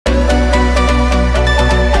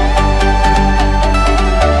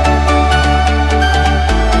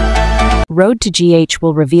Road to GH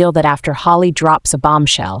will reveal that after Holly drops a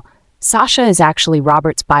bombshell, Sasha is actually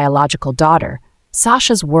Robert's biological daughter.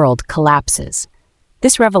 Sasha's world collapses.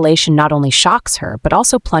 This revelation not only shocks her, but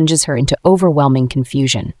also plunges her into overwhelming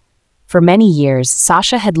confusion. For many years,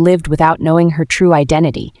 Sasha had lived without knowing her true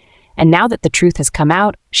identity, and now that the truth has come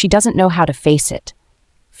out, she doesn't know how to face it.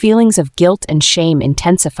 Feelings of guilt and shame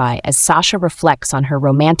intensify as Sasha reflects on her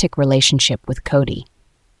romantic relationship with Cody.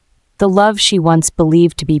 The love she once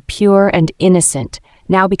believed to be pure and innocent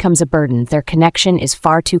now becomes a burden. Their connection is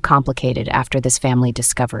far too complicated after this family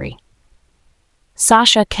discovery.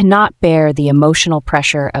 Sasha cannot bear the emotional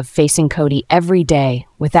pressure of facing Cody every day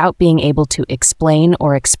without being able to explain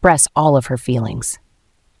or express all of her feelings.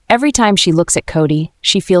 Every time she looks at Cody,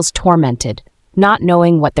 she feels tormented, not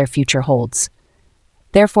knowing what their future holds.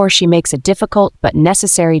 Therefore, she makes a difficult but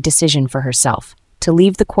necessary decision for herself, to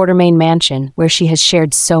leave the Quartermaine mansion where she has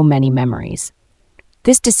shared so many memories.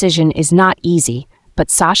 This decision is not easy, but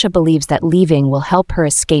Sasha believes that leaving will help her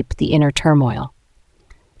escape the inner turmoil.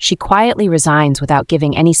 She quietly resigns without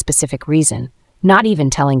giving any specific reason, not even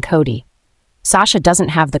telling Cody. Sasha doesn't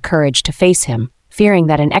have the courage to face him, fearing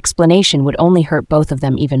that an explanation would only hurt both of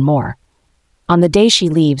them even more. On the day she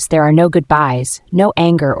leaves, there are no goodbyes, no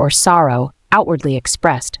anger or sorrow outwardly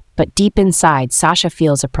expressed, but deep inside, Sasha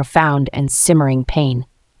feels a profound and simmering pain.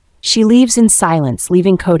 She leaves in silence,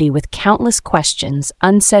 leaving Cody with countless questions,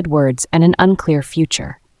 unsaid words, and an unclear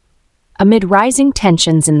future. Amid rising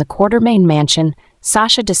tensions in the Quartermaine mansion,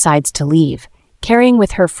 Sasha decides to leave, carrying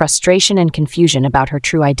with her frustration and confusion about her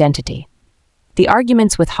true identity. The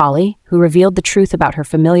arguments with Holly, who revealed the truth about her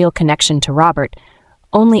familial connection to Robert,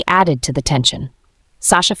 only added to the tension.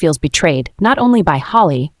 Sasha feels betrayed, not only by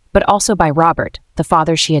Holly, but also by Robert, the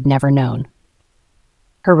father she had never known.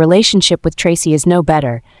 Her relationship with Tracy is no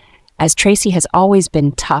better, as Tracy has always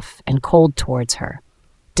been tough and cold towards her.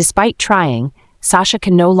 Despite trying, Sasha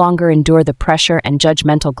can no longer endure the pressure and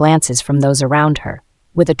judgmental glances from those around her.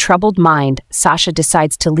 With a troubled mind, Sasha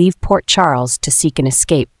decides to leave Port Charles to seek an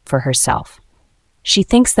escape for herself. She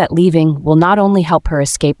thinks that leaving will not only help her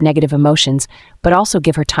escape negative emotions, but also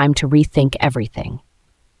give her time to rethink everything.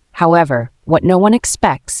 However, what no one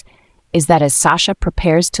expects is that as Sasha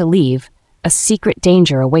prepares to leave, a secret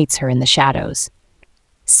danger awaits her in the shadows.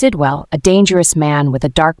 Sidwell, a dangerous man with a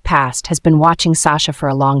dark past, has been watching Sasha for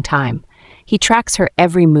a long time. He tracks her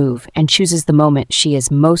every move and chooses the moment she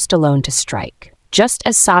is most alone to strike. Just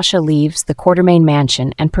as Sasha leaves the Quartermaine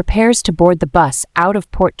mansion and prepares to board the bus out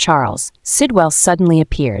of Port Charles, Sidwell suddenly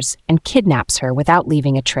appears and kidnaps her without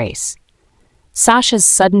leaving a trace. Sasha's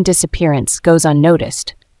sudden disappearance goes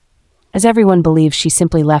unnoticed, as everyone believes she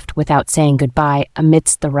simply left without saying goodbye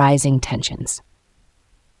amidst the rising tensions.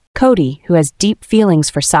 Cody, who has deep feelings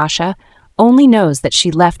for Sasha, only knows that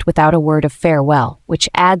she left without a word of farewell, which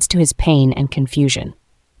adds to his pain and confusion.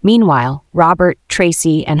 Meanwhile, Robert,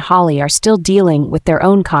 Tracy, and Holly are still dealing with their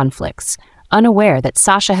own conflicts, unaware that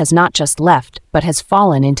Sasha has not just left, but has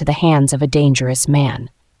fallen into the hands of a dangerous man.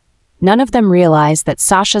 None of them realize that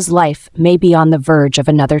Sasha's life may be on the verge of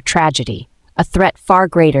another tragedy, a threat far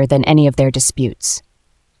greater than any of their disputes.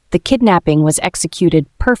 The kidnapping was executed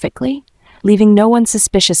perfectly, leaving no one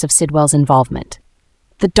suspicious of Sidwell's involvement.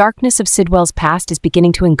 The darkness of Sidwell's past is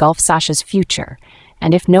beginning to engulf Sasha's future,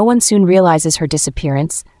 and if no one soon realizes her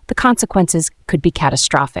disappearance, the consequences could be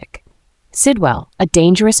catastrophic. Sidwell, a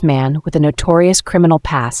dangerous man with a notorious criminal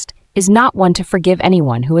past, is not one to forgive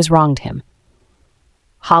anyone who has wronged him.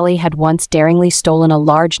 Holly had once daringly stolen a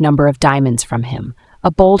large number of diamonds from him,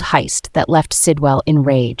 a bold heist that left Sidwell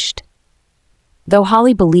enraged. Though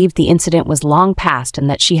Holly believed the incident was long past and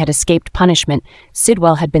that she had escaped punishment,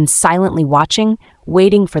 Sidwell had been silently watching,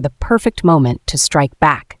 waiting for the perfect moment to strike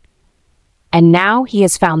back. And now he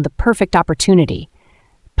has found the perfect opportunity,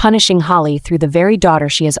 punishing Holly through the very daughter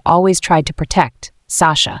she has always tried to protect,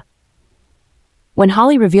 Sasha. When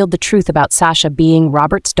Holly revealed the truth about Sasha being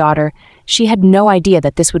Robert's daughter, she had no idea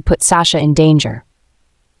that this would put Sasha in danger.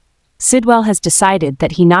 Sidwell has decided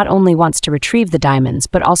that he not only wants to retrieve the diamonds,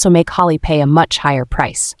 but also make Holly pay a much higher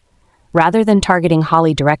price. Rather than targeting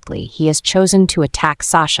Holly directly, he has chosen to attack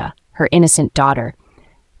Sasha, her innocent daughter,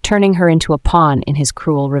 turning her into a pawn in his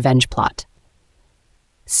cruel revenge plot.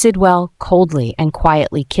 Sidwell coldly and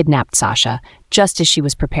quietly kidnapped Sasha just as she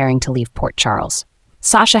was preparing to leave Port Charles.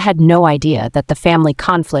 Sasha had no idea that the family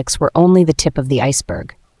conflicts were only the tip of the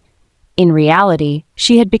iceberg. In reality,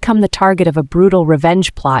 she had become the target of a brutal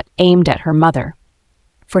revenge plot aimed at her mother.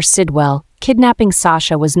 For Sidwell, kidnapping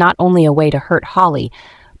Sasha was not only a way to hurt Holly,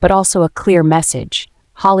 but also a clear message.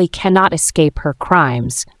 Holly cannot escape her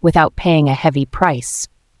crimes without paying a heavy price.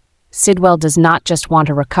 Sidwell does not just want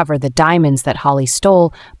to recover the diamonds that Holly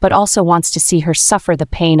stole, but also wants to see her suffer the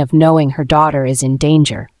pain of knowing her daughter is in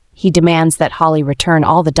danger. He demands that Holly return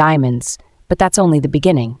all the diamonds, but that's only the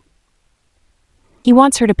beginning. He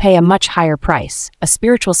wants her to pay a much higher price, a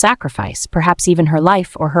spiritual sacrifice, perhaps even her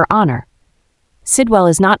life or her honor. Sidwell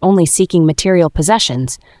is not only seeking material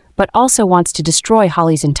possessions, but also wants to destroy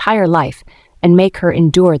Holly's entire life and make her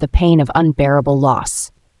endure the pain of unbearable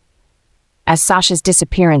loss. As Sasha's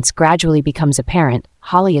disappearance gradually becomes apparent,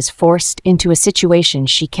 Holly is forced into a situation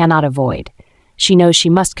she cannot avoid. She knows she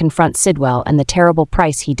must confront Sidwell and the terrible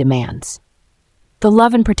price he demands. The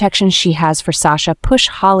love and protection she has for Sasha push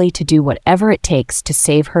Holly to do whatever it takes to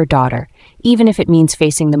save her daughter, even if it means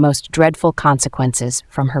facing the most dreadful consequences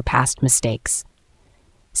from her past mistakes.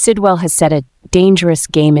 Sidwell has set a dangerous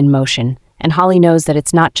game in motion, and Holly knows that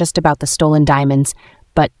it's not just about the stolen diamonds,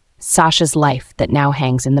 but Sasha's life that now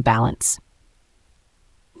hangs in the balance.